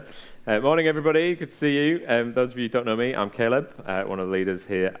Morning, everybody. Good to see you. Those of you who don't know me, I'm Caleb, one of the leaders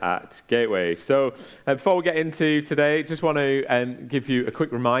here at Gateway. So before we get into today, just want to give you a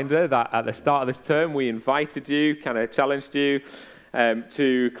quick reminder that at the start of this term, we invited you, kind of challenged you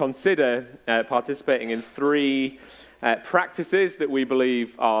to consider participating in three practices that we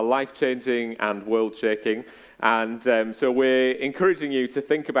believe are life-changing and world-shaking. And so we're encouraging you to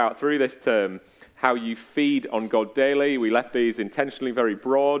think about through this term how you feed on God daily. We left these intentionally very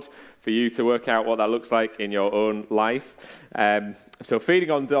broad for you to work out what that looks like in your own life. So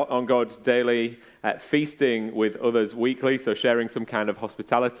feeding on God daily, feasting with others weekly, so sharing some kind of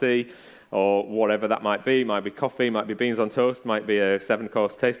hospitality or whatever that might be. Might be coffee, might be beans on toast, might be a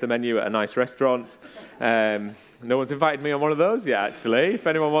 7-course taster menu at a nice restaurant. No one's invited me on one of those yet, actually. If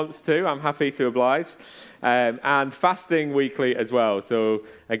anyone wants to, I'm happy to oblige. And fasting weekly as well. So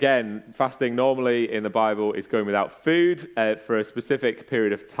again, fasting normally in the Bible is going without food for a specific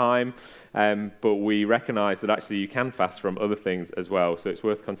period of time, but we recognize that actually you can fast from other things as well, so it's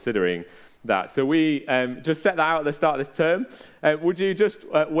worth considering that. So we just set that out at the start of this term. Would you just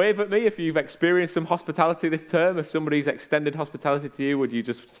wave at me if you've experienced some hospitality this term? If somebody's extended hospitality to you, would you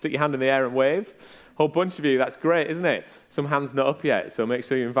just stick your hand in the air and wave? Whole bunch of you, that's great, isn't it? Some hands not up yet, so make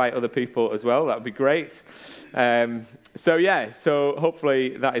sure you invite other people as well. That would be great. So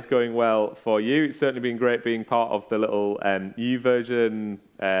hopefully that is going well for you. It's certainly been great being part of the little YouVersion,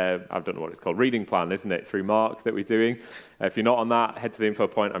 I don't know what it's called, reading plan, isn't it, through Mark that we're doing. If you're not on that, head to the info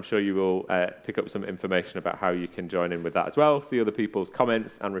point. I'm sure you will pick up some information about how you can join in with that as well. See other people's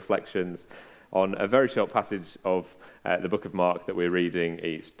comments and reflections on a very short passage of the book of Mark that we're reading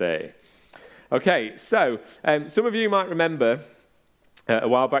each day. Okay, so some of you might remember a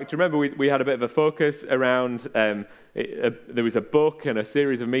while back. Do you remember we had a bit of a focus around, there was a book and a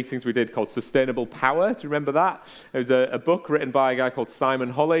series of meetings we did called Sustainable Power. Do you remember that? It was a book written by a guy called Simon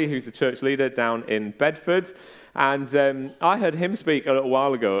Holley, who's a church leader down in Bedford. And I heard him speak a little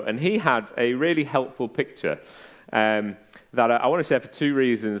while ago, and he had a really helpful picture that I want to share for two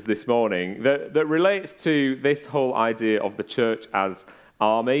reasons this morning that relates to this whole idea of the church as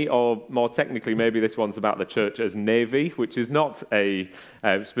army, or more technically, maybe this one's about the church as navy, which is not a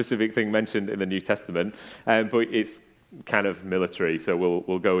specific thing mentioned in the New Testament, but it's kind of military, so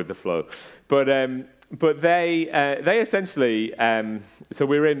we'll go with the flow. But they essentially, so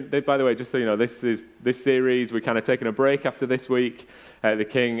we're in, by the way, just so you know, this series, we're kind of taking a break after this week, the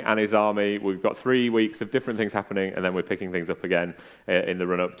king and his army. We've got 3 weeks of different things happening, and then we're picking things up again in the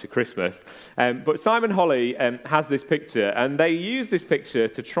run-up to Christmas. But Simon Holley has this picture, and they use this picture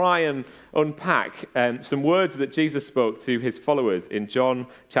to try and unpack some words that Jesus spoke to his followers in John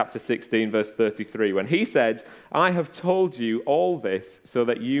chapter 16, verse 33, when he said, "I have told you all this so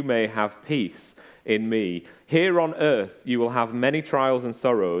that you may have peace in me. Here on earth you will have many trials and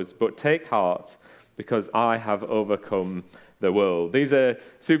sorrows, but take heart, because I have overcome the world." These are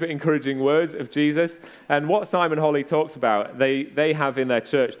super encouraging words of Jesus. And what Simon Holley talks about, they have in their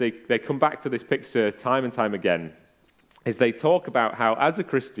church, they come back to this picture time and time again, is they talk about how as a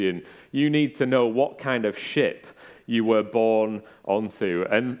Christian, you need to know what kind of ship you were born onto.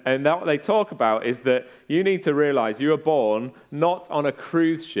 And what they talk about is that you need to realize you were born not on a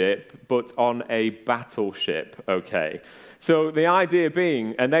cruise ship, but on a battleship, okay? So the idea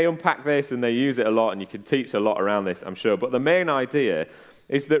being, and they unpack this and they use it a lot, and you can teach a lot around this, I'm sure, but the main idea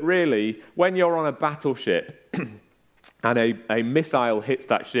is that really, when you're on a battleship and a missile hits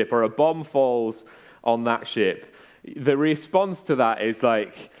that ship or a bomb falls on that ship, the response to that is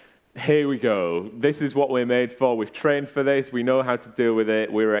like, here we go. This is what we're made for. We've trained for this. We know how to deal with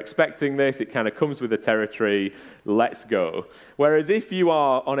it. We were expecting this. It kind of comes with the territory. Let's go. Whereas if you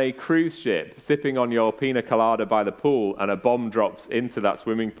are on a cruise ship, sipping on your pina colada by the pool, and a bomb drops into that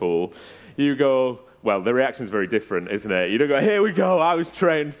swimming pool, you go, well, the reaction's very different, isn't it? You don't go, here we go, I was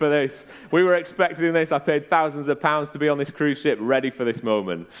trained for this. We were expecting this. I paid thousands of pounds to be on this cruise ship, ready for this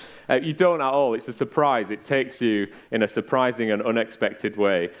moment. You don't at all. It's a surprise. It takes you in a surprising and unexpected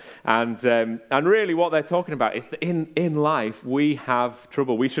way. And really what they're talking about is that in life, we have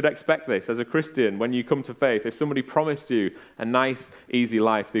trouble. We should expect this. As a Christian, when you come to faith, if somebody promised you a nice, easy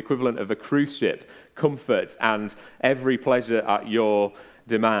life, the equivalent of a cruise ship, comfort and every pleasure at your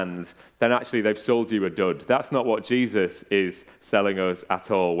demand, then actually they've sold you a dud. That's not what Jesus is selling us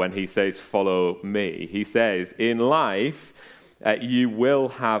at all when he says, follow me. He says, in life, you will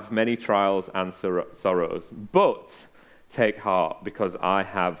have many trials and sorrows, but take heart because I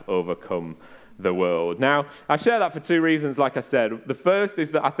have overcome the world. Now, I share that for two reasons, like I said. The first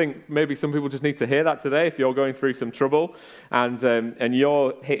is that I think maybe some people just need to hear that today if you're going through some trouble and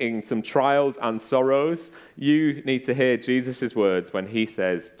you're hitting some trials and sorrows. You need to hear Jesus' words when he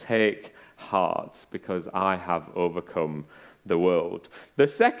says, "Take heart, because I have overcome the world." The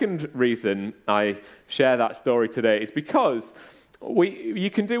second reason I share that story today is because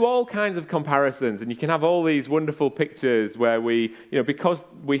you can do all kinds of comparisons, and you can have all these wonderful pictures where because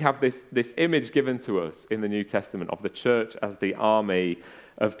we have this image given to us in the New Testament of the church as the army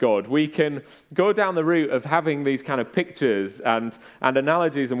of God, we can go down the route of having these kind of pictures and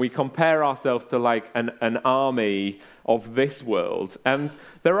analogies, and we compare ourselves to like an army of this world. And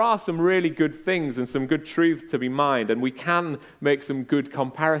there are some really good things and some good truths to be mined, and we can make some good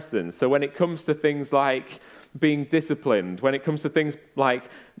comparisons. So when it comes to things like being disciplined, when it comes to things like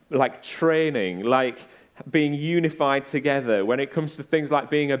training, like being unified together, when it comes to things like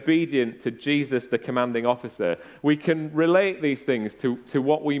being obedient to Jesus, the commanding officer, we can relate these things to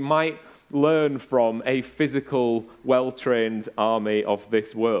what we might learn from a physical, well-trained army of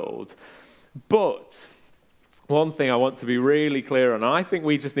this world. But one thing I want to be really clear on, and I think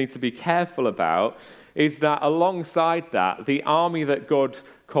we just need to be careful about, is that alongside that, the army that God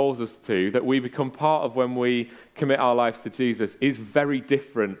calls us to, that we become part of when we commit our lives to Jesus, is very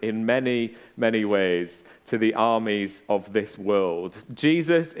different in many, many ways to the armies of this world.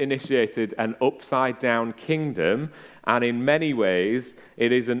 Jesus initiated an upside-down kingdom, and in many ways,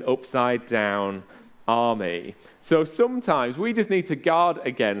 it is an upside-down army. So sometimes we just need to guard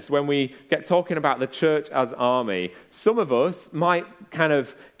against, when we get talking about the church as army, some of us might kind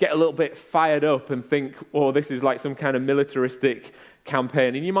of get a little bit fired up and think, oh, this is like some kind of militaristic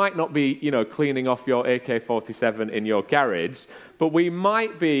campaign. And you might not be, cleaning off your AK-47 in your garage, but we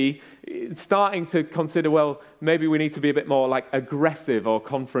might be starting to consider, well, maybe we need to be a bit more like aggressive or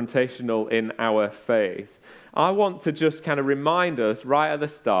confrontational in our faith. I want to just kind of remind us right at the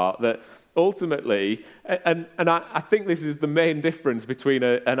start that ultimately, and I think this is the main difference between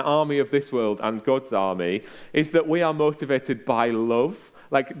an army of this world and God's army, is that we are motivated by love.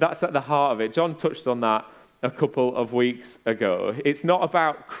 Like, that's at the heart of it. John touched on that a couple of weeks ago. It's not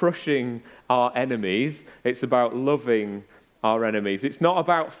about crushing our enemies, it's about loving our enemies. It's not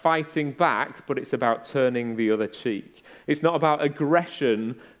about fighting back, but it's about turning the other cheek. It's not about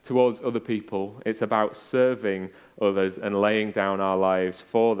aggression towards other people, it's about serving others and laying down our lives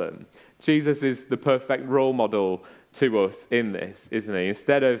for them. Jesus is the perfect role model to us in this, isn't he?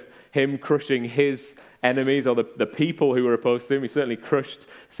 Instead of him crushing his enemies or the people who were opposed to him, he certainly crushed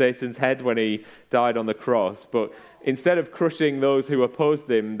Satan's head when he died on the cross. But instead of crushing those who opposed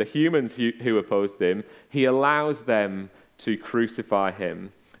him, the humans who opposed him, he allows them to crucify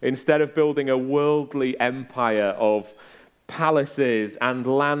him. Instead of building a worldly empire of palaces and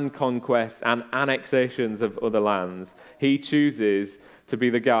land conquests and annexations of other lands, he chooses to be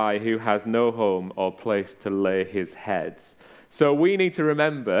the guy who has no home or place to lay his head. So we need to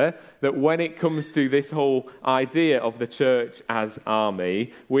remember that when it comes to this whole idea of the church as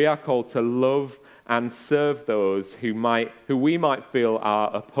army, we are called to love and serve those who we might feel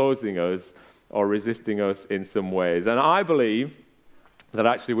are opposing us or resisting us in some ways. And I believe that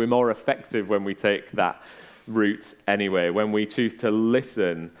actually we're more effective when we take that route anyway, when we choose to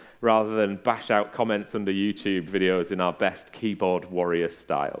listen rather than bash out comments under YouTube videos in our best keyboard warrior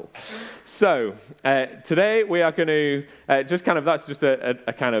style. So today we are going to that's just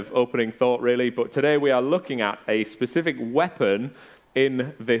a kind of opening thought really, but today we are looking at a specific weapon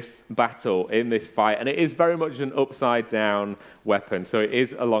in this battle, in this fight, and it is very much an upside down weapon. So it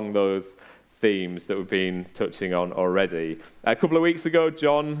is along those themes that we've been touching on already. A couple of weeks ago,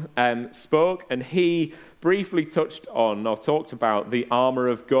 John spoke, and he briefly touched on or talked about the armor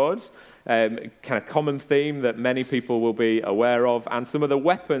of God, kind of common theme that many people will be aware of, and some of the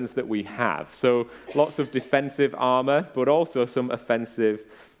weapons that we have. So lots of defensive armor, but also some offensive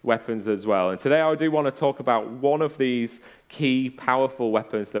weapons as well. And today I do want to talk about one of these key, powerful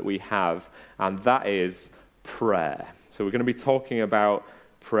weapons that we have, and that is prayer. So we're going to be talking about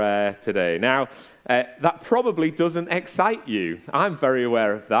prayer today. Now, that probably doesn't excite you. I'm very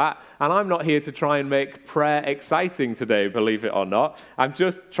aware of that, and I'm not here to try and make prayer exciting today, believe it or not. I'm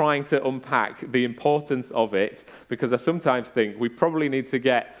just trying to unpack the importance of it, because I sometimes think we probably need to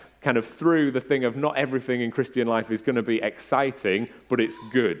get kind of through the thing of not everything in Christian life is going to be exciting, but it's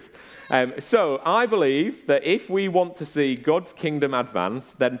good. So I believe that if we want to see God's kingdom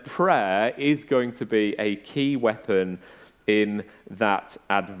advance, then prayer is going to be a key weapon in that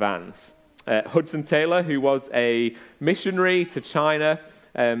advance. Hudson Taylor, who was a missionary to China,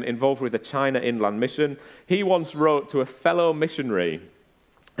 involved with the China Inland Mission, he once wrote to a fellow missionary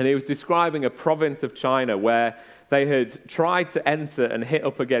And he was describing a province of China where they had tried to enter and hit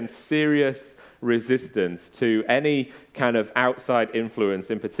up against serious resistance to any kind of outside influence,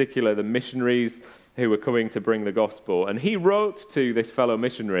 in particular the missionaries who were coming to bring the gospel. And he wrote to this fellow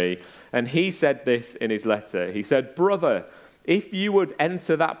missionary, and he said this in his letter. He said, "Brother, if you would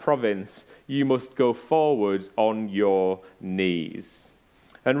enter that province, you must go forward on your knees."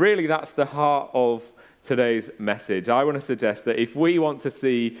 And really, that's the heart of today's message. I want to suggest that if we want to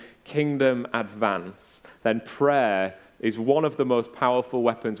see kingdom advance, then prayer is one of the most powerful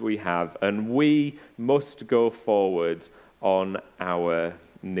weapons we have, and we must go forward on our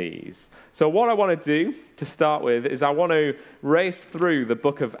knees. So what I want to do to start with is I want to race through the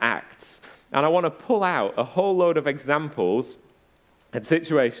book of Acts, and I want to pull out a whole load of examples and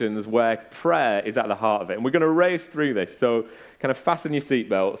situations where prayer is at the heart of it. And we're going to race through this, so kind of fasten your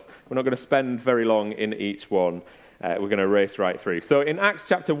seatbelts. We're not going to spend very long in each one. We're going to race right through. So in Acts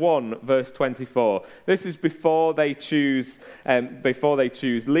chapter 1, verse 24, this is before they choose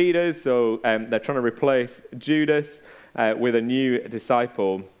leaders. So they're trying to replace Judas with a new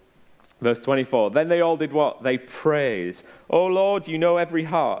disciple. Verse 24, then they all did what? They prayed. "O Lord, you know every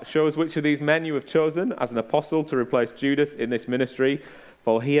heart. Show us which of these men you have chosen as an apostle to replace Judas in this ministry,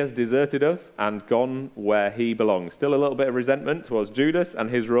 for he has deserted us and gone where he belongs." Still a little bit of resentment towards Judas and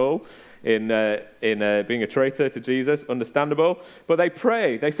his role in being a traitor to Jesus, understandable. But they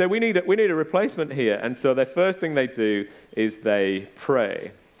pray. They say, we need a replacement here. And so the first thing they do is they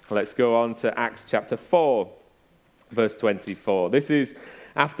pray. Let's go on to Acts chapter 4, verse 24. This is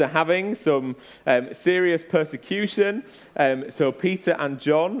after having some serious persecution. So Peter and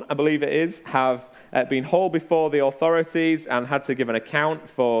John, I believe it is, have been hauled before the authorities and had to give an account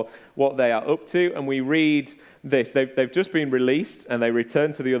for what they are up to. And we read this. They've just been released and they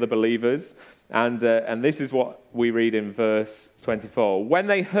return to the other believers. And this is what we read in verse 24. When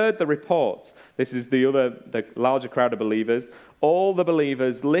they heard the report, this is the larger crowd of believers, all the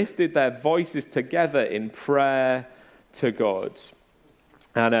believers lifted their voices together in prayer to God.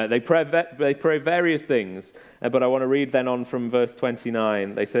 And they pray various things, but I want to read then on from verse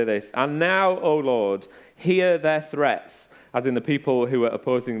 29. They say this, "And now, O Lord, hear their threats, as in the people who are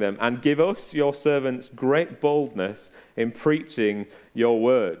opposing them, and give us, your servants, great boldness in preaching your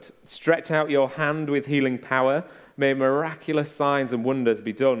word. Stretch out your hand with healing power. May miraculous signs and wonders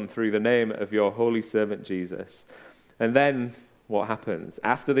be done through the name of your holy servant Jesus." And then what happens?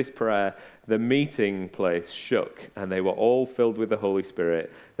 After this prayer, the meeting place shook, and they were all filled with the Holy Spirit.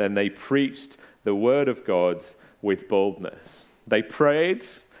 Then they preached the word of God with boldness. They prayed,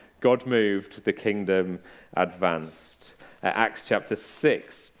 God moved, the kingdom advanced. Acts chapter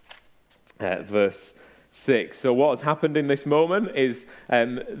 6, verse 6. So what has happened in this moment is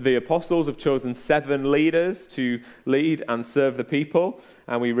the apostles have chosen 7 leaders to lead and serve the people.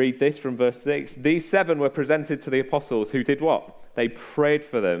 And we read this from verse 6. These 7 were presented to the apostles who did what? They prayed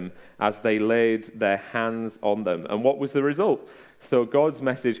for them as they laid their hands on them. And what was the result? So God's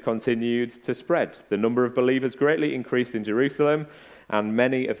message continued to spread. The number of believers greatly increased in Jerusalem, and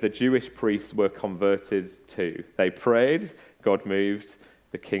many of the Jewish priests were converted too. They prayed, God moved,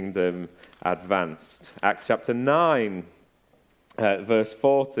 the kingdom advanced. Acts chapter 9, verse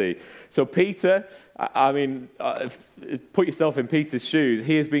 40. So Peter, put yourself in Peter's shoes.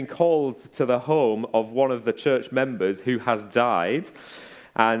 He has been called to the home of one of the church members who has died.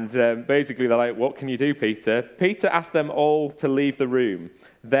 And basically they're like, "What can you do, Peter?" Peter asked them all to leave the room.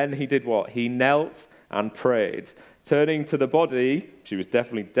 Then he did what? He knelt and prayed. Turning to the body, she was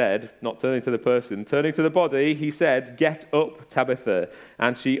definitely dead, not turning to the person. Turning to the body, he said, "Get up, Tabitha."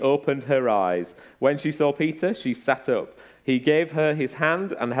 And she opened her eyes. When she saw Peter, she sat up. He gave her his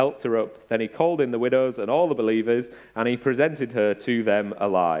hand and helped her up. Then he called in the widows and all the believers, and he presented her to them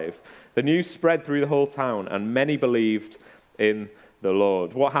alive. The news spread through the whole town, and many believed in the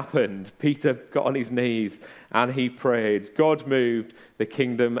Lord. What happened? Peter got on his knees and he prayed. God moved, the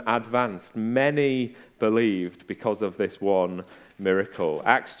kingdom advanced. Many believed because of this one miracle.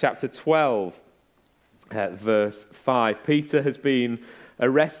 Acts chapter 12, verse 5. Peter has been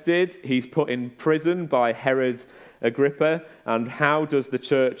arrested. He's put in prison by Herod Agrippa. And how does the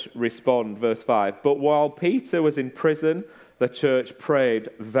church respond? Verse 5. But while Peter was in prison, the church prayed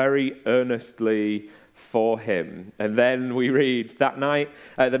very earnestly for him. And then we read that night,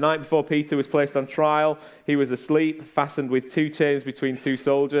 the night before Peter was placed on trial, he was asleep, fastened with 2 chains between 2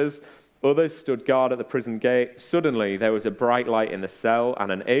 soldiers. Others stood guard at the prison gate. Suddenly there was a bright light in the cell,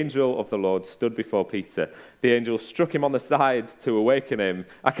 and an angel of the Lord stood before Peter. The angel struck him on the side to awaken him.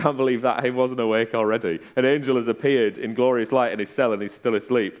 I can't believe that he wasn't awake already. An angel has appeared in glorious light in his cell, and he's still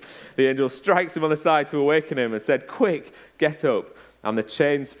asleep. The angel strikes him on the side to awaken him and said, "Quick, get up." and the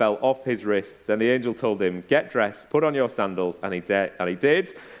chains fell off his wrists. Then the angel told him, "Get dressed, put on your sandals," and he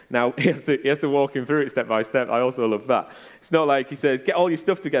did. Now, he has to walk him through it step by step. I also love that. It's not like he says, "Get all your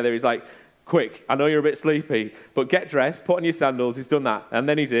stuff together." He's like, "Quick, I know you're a bit sleepy, but get dressed, put on your sandals." He's done that. And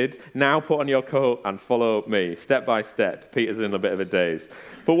then he did. "Now put on your coat and follow me," step by step. Peter's in a bit of a daze.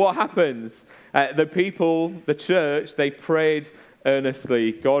 But what happens? The people, the church, they prayed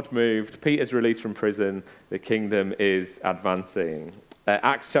earnestly. God moved. Peter's released from prison. The kingdom is advancing.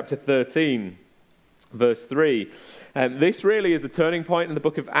 Acts chapter 13. Verse 3. This really is a turning point in the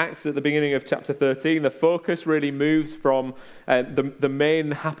book of Acts at the beginning of chapter 13. The focus really moves from the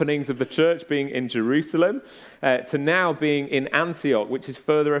main happenings of the church being in Jerusalem to now being in Antioch, which is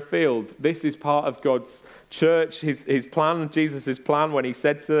further afield. This is part of God's church, his plan, Jesus' plan when he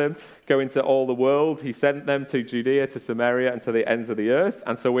said to them, "Go into all the world." He sent them to Judea, to Samaria, and to the ends of the earth.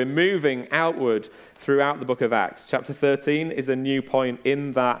 And so we're moving outward throughout the book of Acts. Chapter 13 is a new point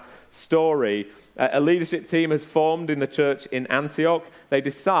in that story. A leadership team has formed in the church in Antioch. They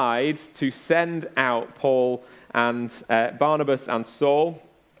decide to send out Paul and Barnabas and Saul.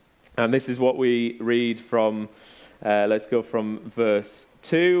 And this is what we read from, let's go from verse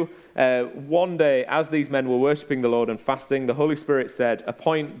 2. One day, as these men were worshipping the Lord and fasting, the Holy Spirit said,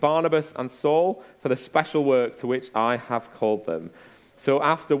 "Appoint Barnabas and Saul for the special work to which I have called them." So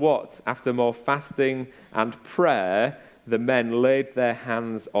after what? After more fasting and prayer, the men laid their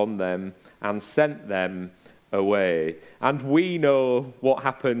hands on them and sent them away. And we know what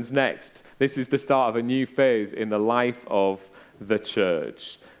happens next. This is the start of a new phase in the life of the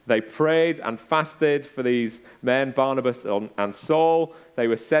church. They prayed and fasted for these men, Barnabas and Saul. They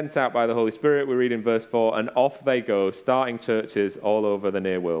were sent out by the Holy Spirit, we read in verse 4, and off they go, starting churches all over the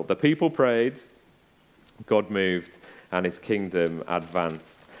near world. The people prayed, God moved, and his kingdom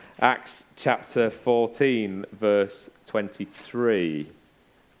advanced. Acts chapter 14, verse 23.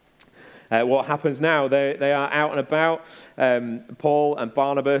 What happens now? They are out and about. Paul and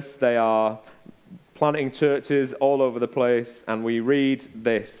Barnabas, they are planting churches all over the place, and we read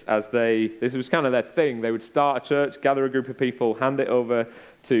this as this was kind of their thing. They would start a church, gather a group of people, hand it over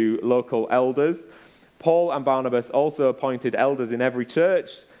to local elders. Paul and Barnabas also appointed elders in every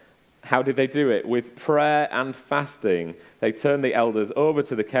church. How did they do it? With prayer and fasting. They turned the elders over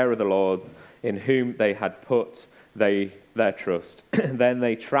to the care of the Lord, in whom they had put their trust. Then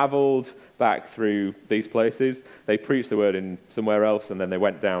they traveled back through these places. They preached the word in somewhere else, and then they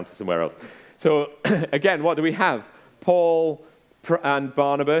went down to somewhere else. So again, what do we have? Paul and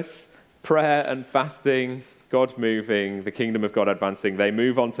Barnabas, prayer and fasting, God moving, the kingdom of God advancing. They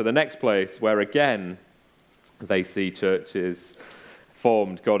move on to the next place where again they see churches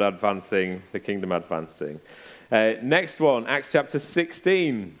formed, God advancing, the kingdom advancing. Next one, Acts chapter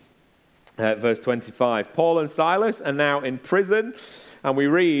 16. Verse 25. Paul and Silas are now in prison, and we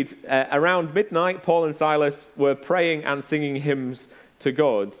read, around midnight, Paul and Silas were praying and singing hymns to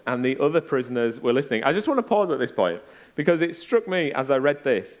God, and the other prisoners were listening. I just want to pause at this point, because it struck me as I read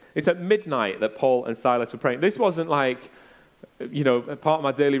this. It's at midnight that Paul and Silas were praying. This wasn't like, part of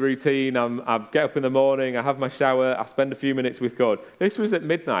my daily routine. I get up in the morning, I have my shower, I spend a few minutes with God. This was at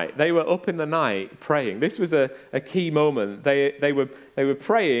midnight. They were up in the night praying. This was a key moment. They were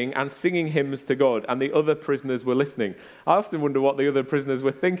praying and singing hymns to God, and the other prisoners were listening. I often wonder what the other prisoners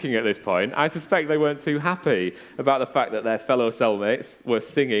were thinking at this point. I suspect they weren't too happy about the fact that their fellow cellmates were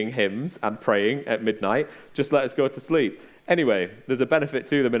singing hymns and praying at midnight. Just let us go to sleep. Anyway, there's a benefit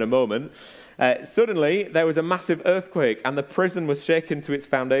to them in a moment. Suddenly, there was a massive earthquake, and the prison was shaken to its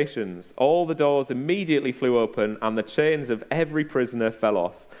foundations. All the doors immediately flew open, and the chains of every prisoner fell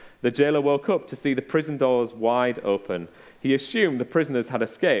off. The jailer woke up to see the prison doors wide open. He assumed the prisoners had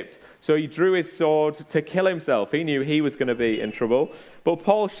escaped, so he drew his sword to kill himself. He knew he was going to be in trouble. But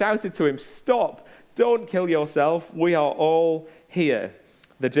Paul shouted to him, "Stop! Don't kill yourself. We are all here."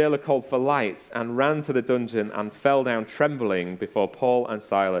 The jailer called for lights and ran to the dungeon and fell down trembling before Paul and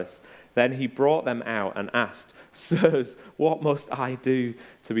Silas. Then he brought them out and asked, "Sirs, what must I do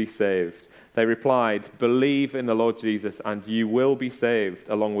to be saved?" They replied, "Believe in the Lord Jesus and you will be saved,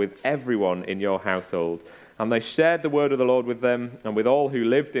 along with everyone in your household." And they shared the word of the Lord with them and with all who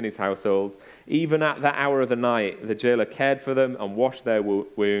lived in his household. Even at that hour of the night, the jailer cared for them and washed their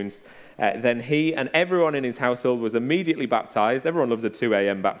wounds. Then he and everyone in his household was immediately baptized. Everyone loves a 2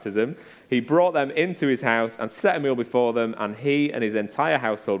 a.m. baptism. He brought them into his house and set a meal before them, and he and his entire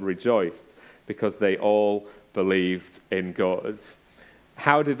household rejoiced because they all believed in God.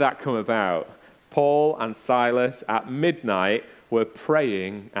 How did that come about? Paul and Silas at midnight were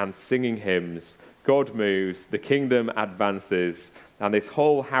praying and singing hymns. God moves, the kingdom advances, and this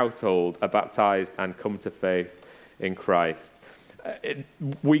whole household are baptized and come to faith in Christ.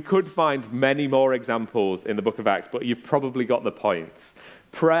 We could find many more examples in the book of Acts, but you've probably got the point.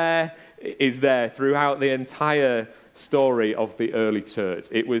 Prayer is there throughout the entire story of the early church.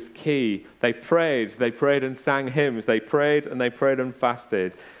 It was key. They prayed and sang hymns. They prayed and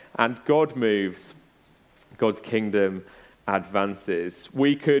fasted. And God moves. God's kingdom advances.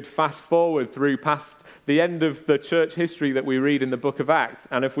 We could fast forward through past the end of the church history that we read in the book of Acts,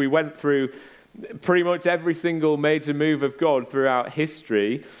 and if we went through pretty much every single major move of God throughout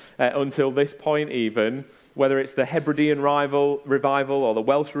history until this point even, whether it's the Hebridean revival or the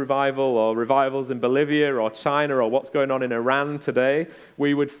Welsh revival or revivals in Bolivia or China or what's going on in Iran today,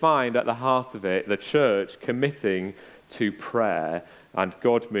 we would find at the heart of it the church committing to prayer and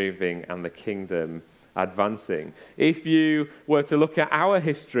God moving and the kingdom advancing. If you were to look at our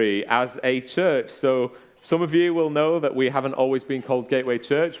history as a church, so some of you will know that we haven't always been called Gateway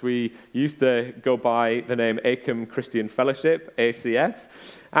Church. We used to go by the name Acomb Christian Fellowship, ACF.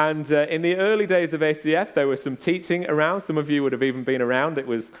 And in the early days of ACF, there was some teaching around. Some of you would have even been around. It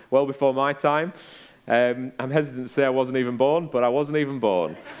was well before my time. I'm hesitant to say I wasn't even born, but I wasn't even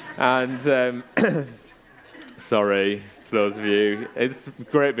born. And sorry to those of you. It's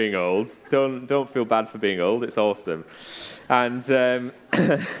great being old. Don't feel bad for being old. It's awesome. And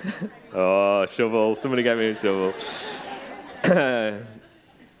oh, shovel. Somebody get me a shovel.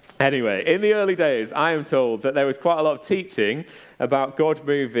 Anyway, in the early days, I am told that there was quite a lot of teaching about God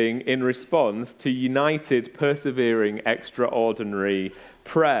moving in response to united, persevering, extraordinary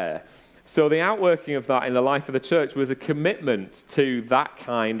prayer. So the outworking of that in the life of the church was a commitment to that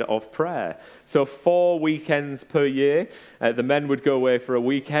kind of prayer. So 4 weekends per year, the men would go away for a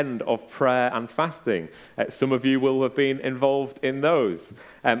weekend of prayer and fasting. Some of you will have been involved in those.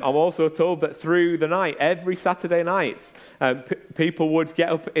 I'm also told that through the night, every Saturday night, people would get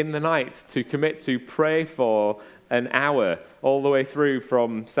up in the night to commit to pray for an hour, all the way through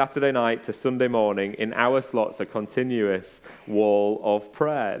from Saturday night to Sunday morning, in hour slots, a continuous wall of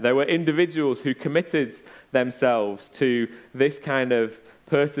prayer. There were individuals who committed themselves to this kind of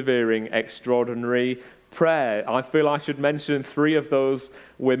persevering, extraordinary prayer. I feel I should mention 3 of those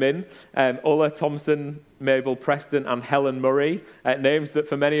women, Ulla Thompson, Mabel Preston, and Helen Murray, names that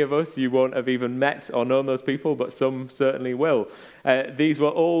for many of us you won't have even met or known those people, but some certainly will. These were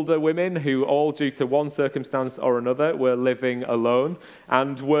older women who, all due to one circumstance or another, were living alone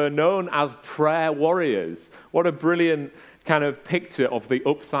and were known as prayer warriors. What a brilliant kind of picture of the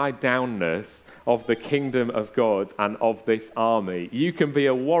upside downness of the kingdom of God and of this army. You can be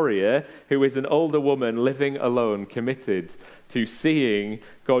a warrior who is an older woman living alone, committed to seeing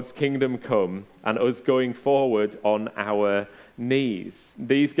God's kingdom come and us going forward on our knees.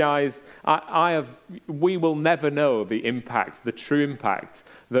 These guys, we will never know the impact, the true impact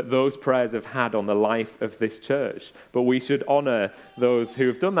that those prayers have had on the life of this church. But we should honor those who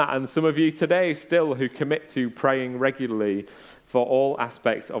have done that. And some of you today still who commit to praying regularly for all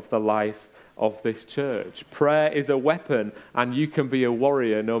aspects of the life of this church. Prayer is a weapon, and you can be a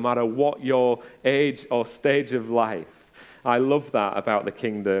warrior no matter what your age or stage of life. I love that about the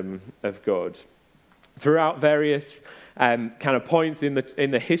kingdom of God. Throughout various kind of points in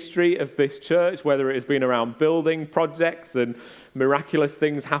the history of this church, whether it has been around building projects and miraculous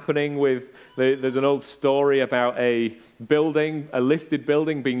things happening with, there's an old story about a listed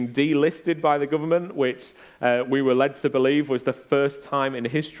building being delisted by the government, which we were led to believe was the first time in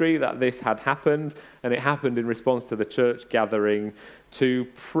history that this had happened, and it happened in response to the church gathering to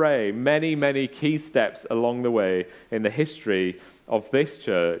pray. Many, many key steps along the way in the history of this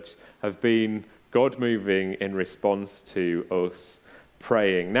church have been God moving in response to us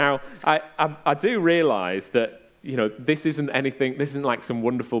praying. Now, I do realize that, this isn't like some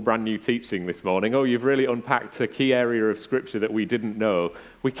wonderful brand new teaching this morning. Oh, you've really unpacked a key area of Scripture that we didn't know.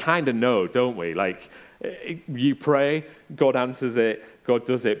 We kind of know, don't we? Like, you pray, God answers it, God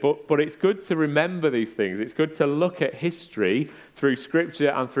does it. But it's good to remember these things. It's good to look at history through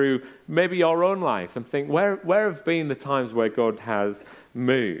Scripture and through maybe your own life and think, where have been the times where God has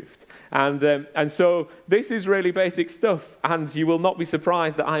moved? And so this is really basic stuff, and you will not be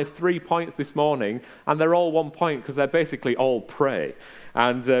surprised that I have 3 points this morning, and they're all 1 point because they're basically all pray.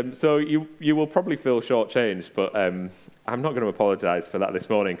 And so you will probably feel shortchanged, but I'm not going to apologize for that this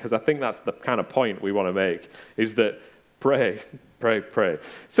morning, because I think that's the kind of point we want to make, is that pray.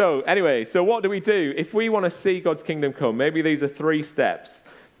 So anyway, so what do we do? If we want to see God's kingdom come, maybe these are 3 steps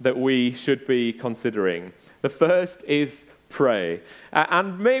that we should be considering. The first is pray.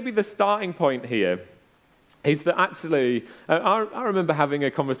 And maybe the starting point here is that actually, I remember having a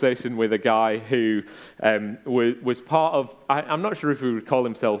conversation with a guy who was part of, I'm not sure if he would call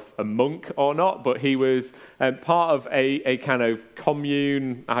himself a monk or not, but he was part of a kind of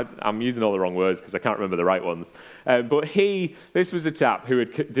commune. I'm using all the wrong words because I can't remember the right ones. But this was a chap who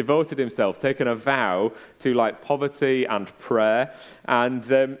had devoted himself, taken a vow to like poverty and prayer.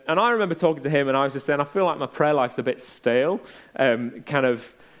 And I remember talking to him and I was just saying, I feel like my prayer life's a bit stale,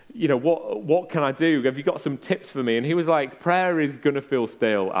 what can I do? Have you got some tips for me? And he was like, prayer is going to feel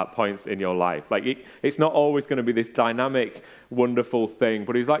stale at points in your life. Like it's not always going to be this dynamic, wonderful thing.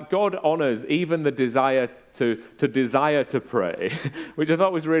 But he's like, God honors even the desire to pray, which I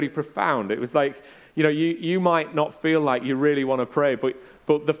thought was really profound. It was like, you might not feel like you really want to pray, but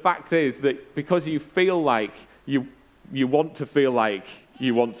the fact is that because you feel like you want to feel like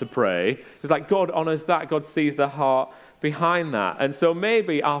you want to pray, it's like God honors that. God sees the heart behind that. And so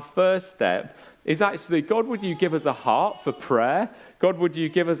maybe our first step is actually, God, would you give us a heart for prayer? God, would you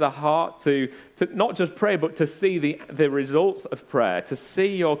give us a heart to not just pray, but to see the results of prayer, to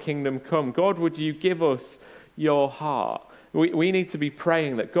see your kingdom come? God, would you give us your heart? We need to be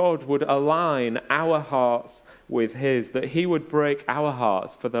praying that God would align our hearts with his, that he would break our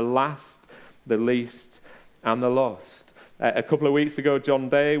hearts for the last, the least, and the lost. A couple of weeks ago, John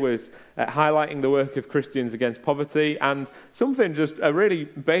Day was highlighting the work of Christians Against Poverty, and something, just a really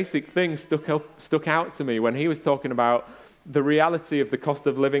basic thing, stuck out to me when he was talking about the reality of the cost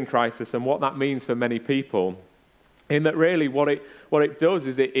of living crisis and what that means for many people. In that really what it does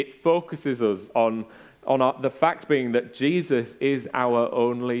is it focuses us on the fact being that Jesus is our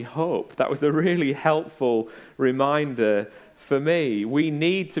only hope. That was a really helpful reminder for me. We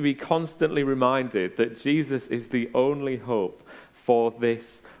need to be constantly reminded that Jesus is the only hope for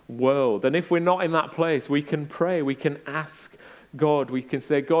this world. And if we're not in that place, we can pray, we can ask God, we can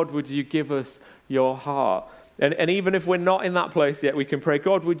say, God, would you give us your heart? And even if we're not in that place yet, we can pray,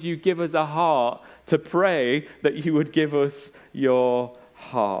 God, would you give us a heart to pray that you would give us your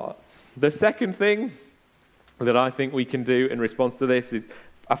heart? The second thing that I think we can do in response to this is,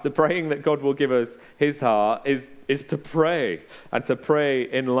 after praying that God will give us his heart, is to pray, and to pray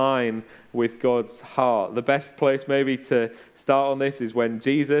in line with God's heart. The best place maybe to start on this is when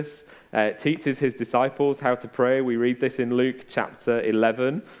Jesus teaches his disciples how to pray. We read this in Luke chapter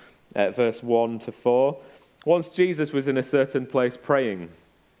 11, verse 1 to 4. Once Jesus was in a certain place praying.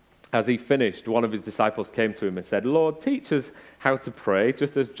 As he finished, one of his disciples came to him and said, Lord, teach us how to pray,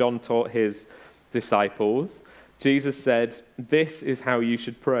 just as John taught his disciples. Jesus said, this is how you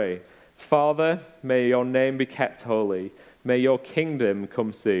should pray. Father, may your name be kept holy. May your kingdom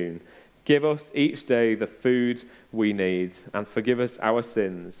come soon. Give us each day the food we need, and forgive us our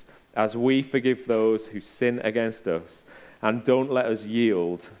sins, as we forgive those who sin against us. And don't let us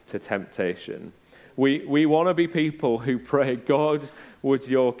yield to temptation. We want to be people who pray, God, would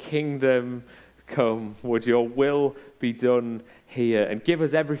your kingdom come? Would your will be done here? And give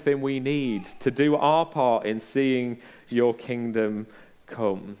us everything we need to do our part in seeing your kingdom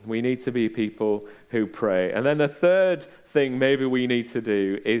come. We need to be people who pray. And then the third thing maybe we need to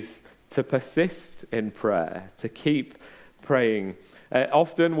do is to persist in prayer, to keep praying.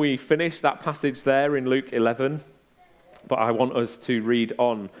 Often we finish that passage there in Luke 11, but I want us to read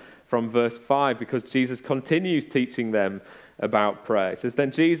on from verse 5 because Jesus continues teaching them about prayer. It says,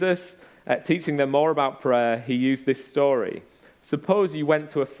 then Jesus, teaching them more about prayer, he used this story. Suppose you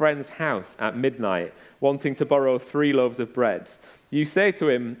went to a friend's house at midnight, wanting to borrow 3 loaves of bread. You say to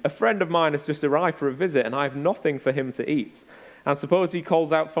him, a friend of mine has just arrived for a visit and I have nothing for him to eat. And suppose he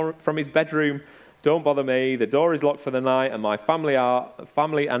calls out from his bedroom, don't bother me, the door is locked for the night and my family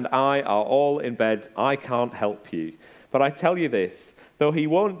and I are all in bed. I can't help you. But I tell you this, though he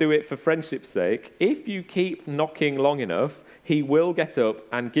won't do it for friendship's sake, if you keep knocking long enough, he will get up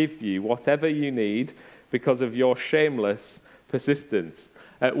and give you whatever you need because of your shameless persistence.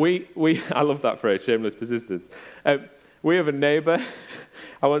 I love that phrase, shameless persistence. We have a neighbour,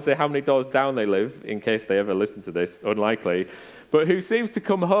 I won't say how many doors down they live, in case they ever listen to this, unlikely, but who seems to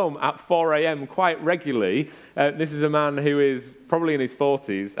come home at 4 a.m. quite regularly. This is a man who is probably in his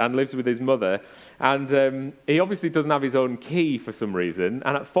 40s and lives with his mother, and he obviously doesn't have his own key for some reason,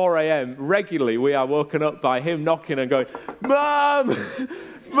 and at 4 a.m. regularly we are woken up by him knocking and going, Mum!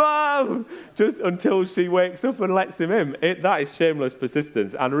 Mum! Just until she wakes up and lets him in. That is shameless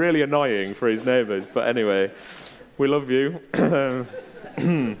persistence and really annoying for his neighbours, but anyway, we love you.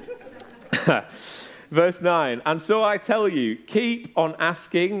 Verse 9, and so I tell you, keep on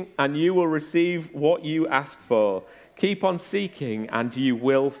asking and you will receive what you ask for. Keep on seeking and you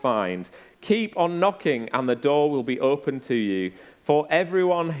will find. Keep on knocking and the door will be open to you. For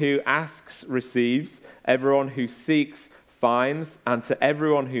everyone who asks receives, everyone who seeks finds, and to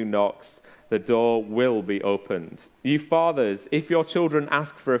everyone who knocks, the door will be opened. You fathers, if your children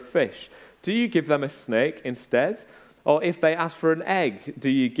ask for a fish, do you give them a snake instead? Or if they ask for an egg, do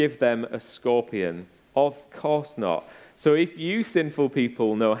you give them a scorpion? Of course not. So if you sinful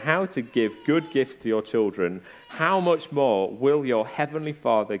people know how to give good gifts to your children, how much more will your heavenly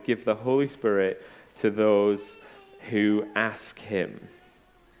Father give the Holy Spirit to those who ask him?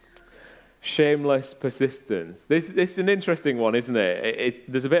 Shameless persistence. This is an interesting one, isn't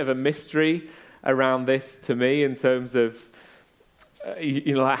it? There's a bit of a mystery around this to me in terms of,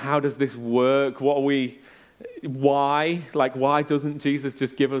 like, how does this work? Why doesn't Jesus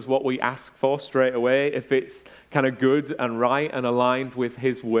just give us what we ask for straight away if it's kind of good and right and aligned with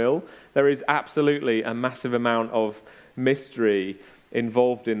his will? There is absolutely a massive amount of mystery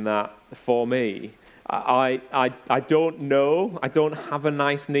involved in that for me. I don't know. I don't have a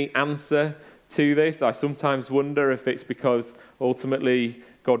nice, neat answer to this. I sometimes wonder if it's because ultimately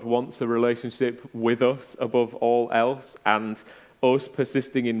God wants a relationship with us above all else, and us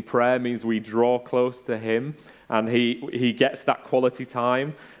persisting in prayer means we draw close to him, and he gets that quality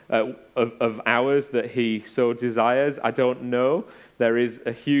time of ours that he so desires. I don't know. There is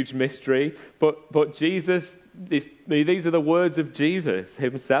a huge mystery. But Jesus, these are the words of Jesus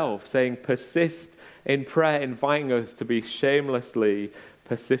himself, saying, persist in prayer, inviting us to be shamelessly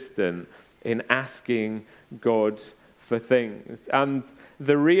persistent in asking God for things. And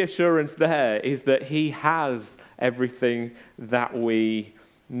the reassurance there is that he has everything that we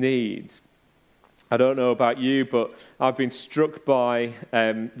need. I don't know about you, but I've been struck by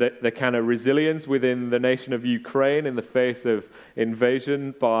the kind of resilience within the nation of Ukraine in the face of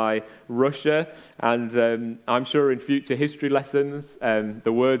invasion by Russia. And I'm sure in future history lessons,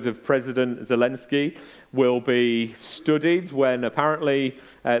 the words of President Zelensky will be studied when apparently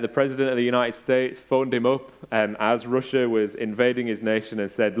the President of the United States phoned him up as Russia was invading his nation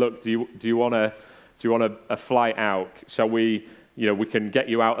and said, look, do you want a flight out? Shall we... we can get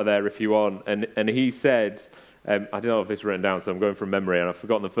you out of there if you want. And he said, I don't know if it's written down, so I'm going from memory, and I've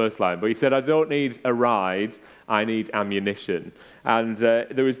forgotten the first line, but he said, I don't need a ride, I need ammunition. And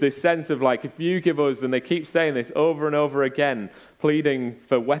there was this sense of, like, if you give us, and they keep saying this over and over again, pleading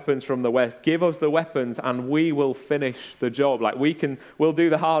for weapons from the West, give us the weapons and we will finish the job. Like, we'll do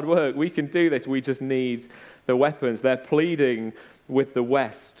the hard work, we can do this, we just need the weapons. They're pleading with the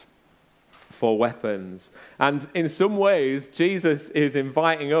West for weapons. And in some ways, Jesus is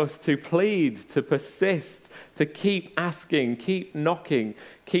inviting us to plead, to persist, to keep asking, keep knocking,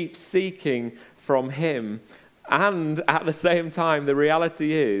 keep seeking from him. And at the same time, the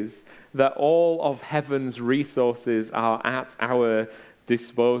reality is that all of heaven's resources are at our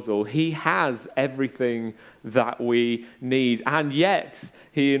disposal. He has everything that we need. And yet,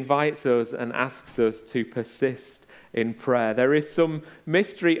 he invites us and asks us to persist in prayer. There is some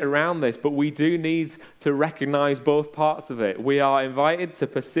mystery around this, but we do need to recognize both parts of it. We are invited to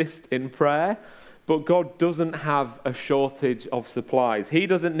persist in prayer, but God doesn't have a shortage of supplies. He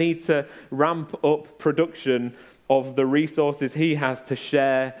doesn't need to ramp up production of the resources he has to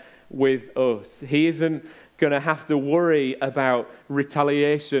share with us. He isn't going to have to worry about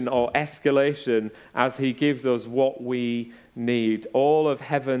retaliation or escalation as he gives us what we need. All of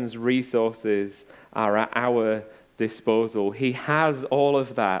heaven's resources are at our disposal. He has all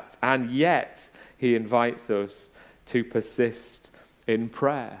of that, and yet he invites us to persist in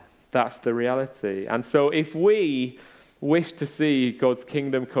prayer. That's the reality. And so if we wish to see God's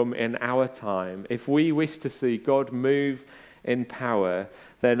kingdom come in our time, if we wish to see God move in power,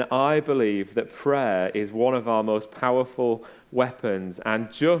 then I believe that prayer is one of our most powerful weapons.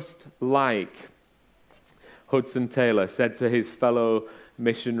 And just like Hudson Taylor said to his fellow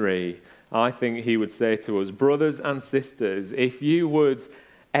missionary, I think he would say to us, brothers and sisters, if you would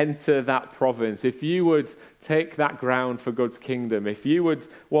enter that province, if you would take that ground for God's kingdom, if you would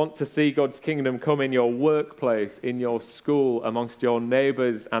want to see God's kingdom come in your workplace, in your school, amongst your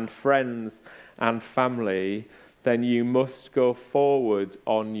neighbors and friends and family, then you must go forward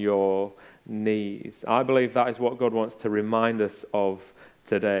on your knees. I believe that is what God wants to remind us of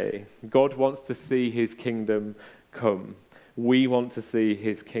today. God wants to see his kingdom come. We want to see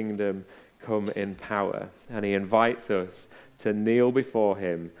his kingdom come in power. And he invites us to kneel before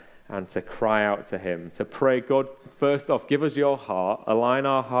him and to cry out to him, to pray, God, first off, give us your heart, align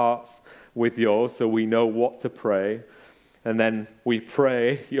our hearts with yours so we know what to pray. And then we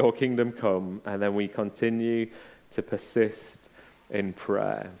pray, your kingdom come, and then we continue to persist in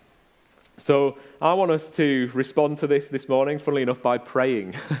prayer. So I want us to respond to this morning, funnily enough, by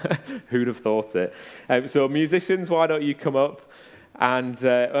praying. Who'd have thought it? So musicians, why don't you come up? And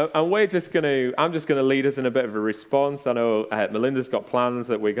I'm just going to lead us in a bit of a response. I know Melinda's got plans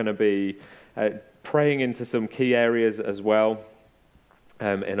that we're going to be praying into some key areas as well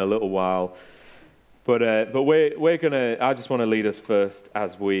in a little while. But we're going to, I just want to lead us first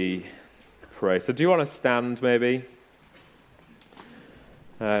as we pray. So do you want to stand maybe?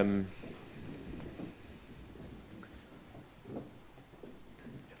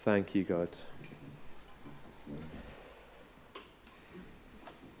 Thank you, God.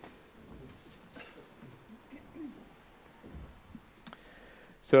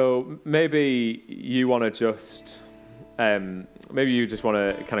 So maybe you want to just, maybe you just want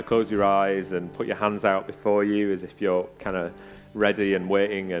to kind of close your eyes and put your hands out before you as if you're kind of ready and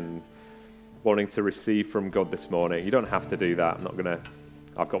waiting and wanting to receive from God this morning. You don't have to do that.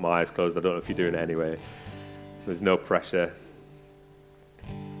 I've got my eyes closed. I don't know if you're doing it anyway. There's no pressure.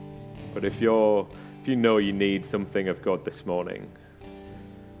 But if you know you need something of God this morning,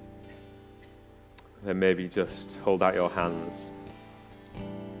 then maybe just hold out your hands,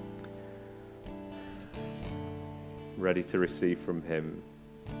 ready to receive from Him.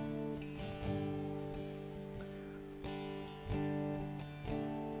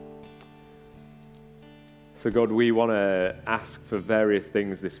 So God, we want to ask for various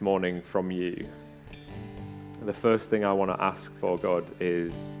things this morning from you. The first thing I want to ask for, God,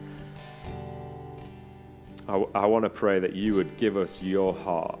 is I want to pray that you would give us your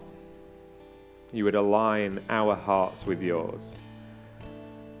heart. You would align our hearts with yours.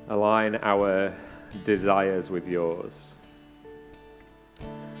 Align our desires with yours.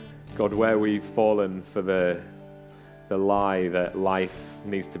 God, where we've fallen for the lie that life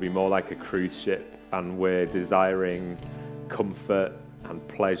needs to be more like a cruise ship and we're desiring comfort and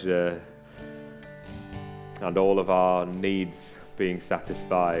pleasure and all of our needs being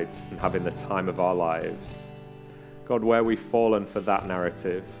satisfied and having the time of our lives. God, where we've fallen for that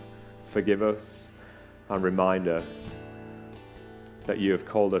narrative, forgive us and remind us that you have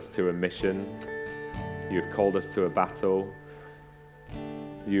called us to a mission. You have called us to a battle.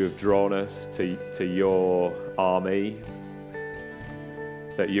 You have drawn us to your army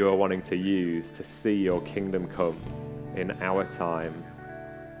that you are wanting to use to see your kingdom come in our time,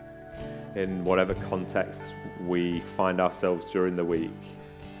 in whatever context we find ourselves during the week.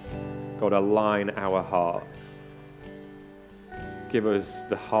 God, align our hearts. Give us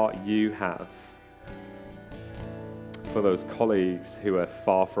the heart you have for those colleagues who are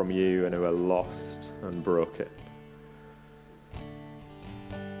far from you and who are lost and broken.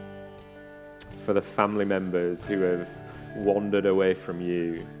 For the family members who have wandered away from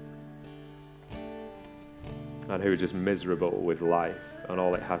you and who are just miserable with life and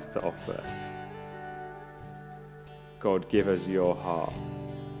all it has to offer. God, give us your heart.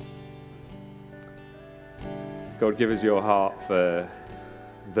 God, give us your heart for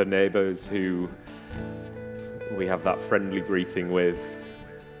the neighbours who we have that friendly greeting with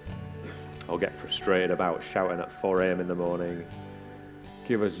or get frustrated about shouting at 4 a.m. in the morning.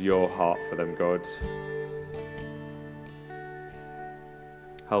 Give us your heart for them, God.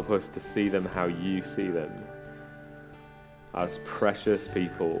 Help us to see them how you see them, as precious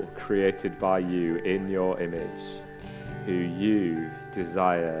people created by you in your image, who you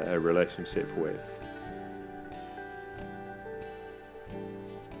desire a relationship with.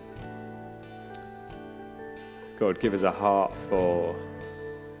 God, give us a heart for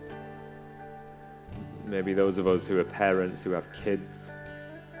maybe those of us who are parents who have kids.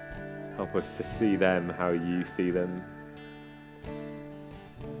 Help us to see them how you see them.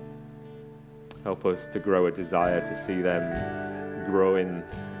 Help us to grow a desire to see them grow in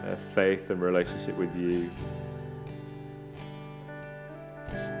faith and relationship with you.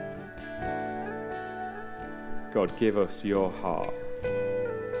 God, give us your heart.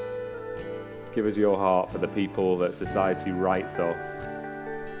 Give us your heart for the people that society writes off.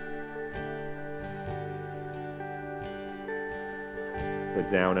 The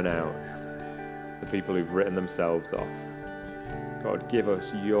down and outs, the people who've written themselves off. God, give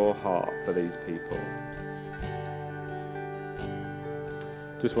us your heart for these people.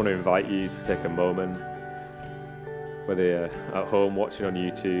 Just want to invite you to take a moment, whether you're at home watching on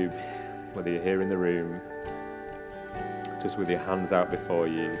YouTube, whether you're here in the room, just with your hands out before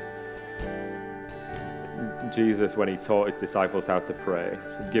you. Jesus, when he taught his disciples how to pray,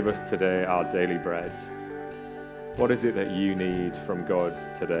 said, give us today our daily bread. What is it that you need from God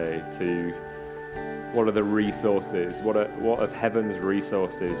today? What are the resources? What of heaven's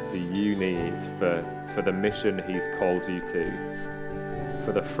resources do you need for the mission he's called you to?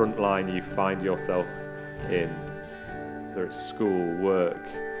 For the front line you find yourself in, whether it's school, work,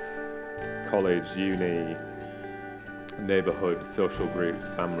 college, uni, neighborhood, social groups,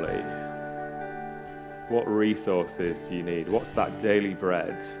 family. What resources do you need? What's that daily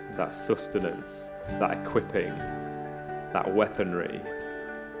bread, that sustenance, that equipping, that weaponry?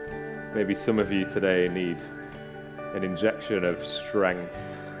 Maybe some of you today need an injection of strength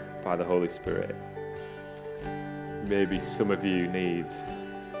by the Holy Spirit. Maybe some of you need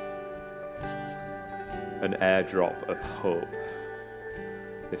an airdrop of hope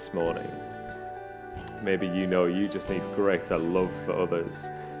this morning. Maybe you know you just need greater love for others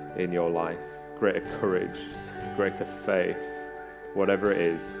in your life, greater courage, greater faith, whatever it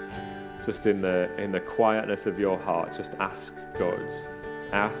is. Just in the quietness of your heart, just ask God.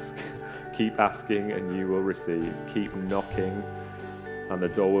 Ask, keep asking and you will receive. Keep knocking and the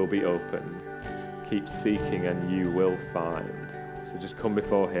door will be opened. Keep seeking and you will find. So just come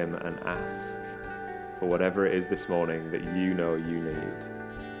before him and ask for whatever it is this morning that you know you need.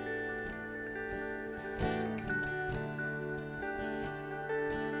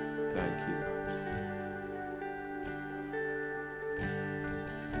 Thank you.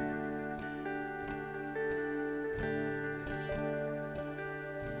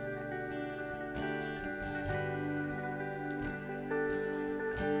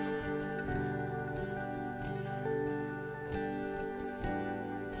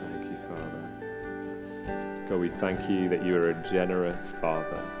 God, we thank you that you are a generous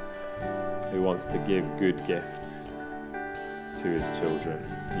Father who wants to give good gifts to his children.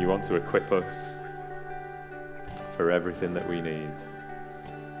 You want to equip us for everything that we need.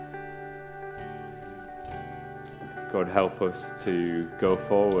 God, help us to go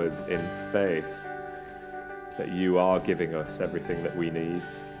forward in faith that you are giving us everything that we need.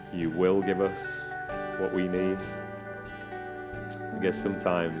 You will give us what we need. I guess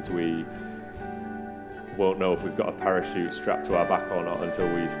sometimes we won't know if we've got a parachute strapped to our back or not until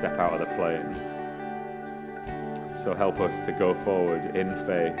we step out of the plane. So help us to go forward in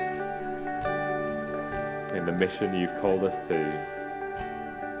faith, in the mission you've called us to,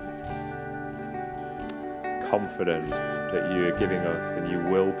 confident that you are giving us and you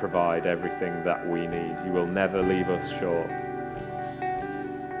will provide everything that we need. You will never leave us short.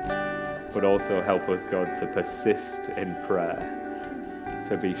 But also help us, God, to persist in prayer,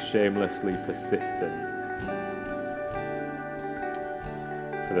 to be shamelessly persistent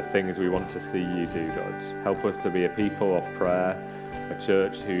for the things we want to see you do, God. Help us to be a people of prayer, a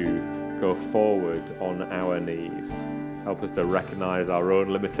church who go forward on our knees. Help us to recognize our own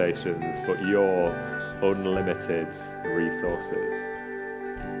limitations, but your unlimited resources.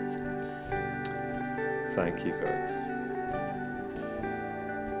 Thank you, God.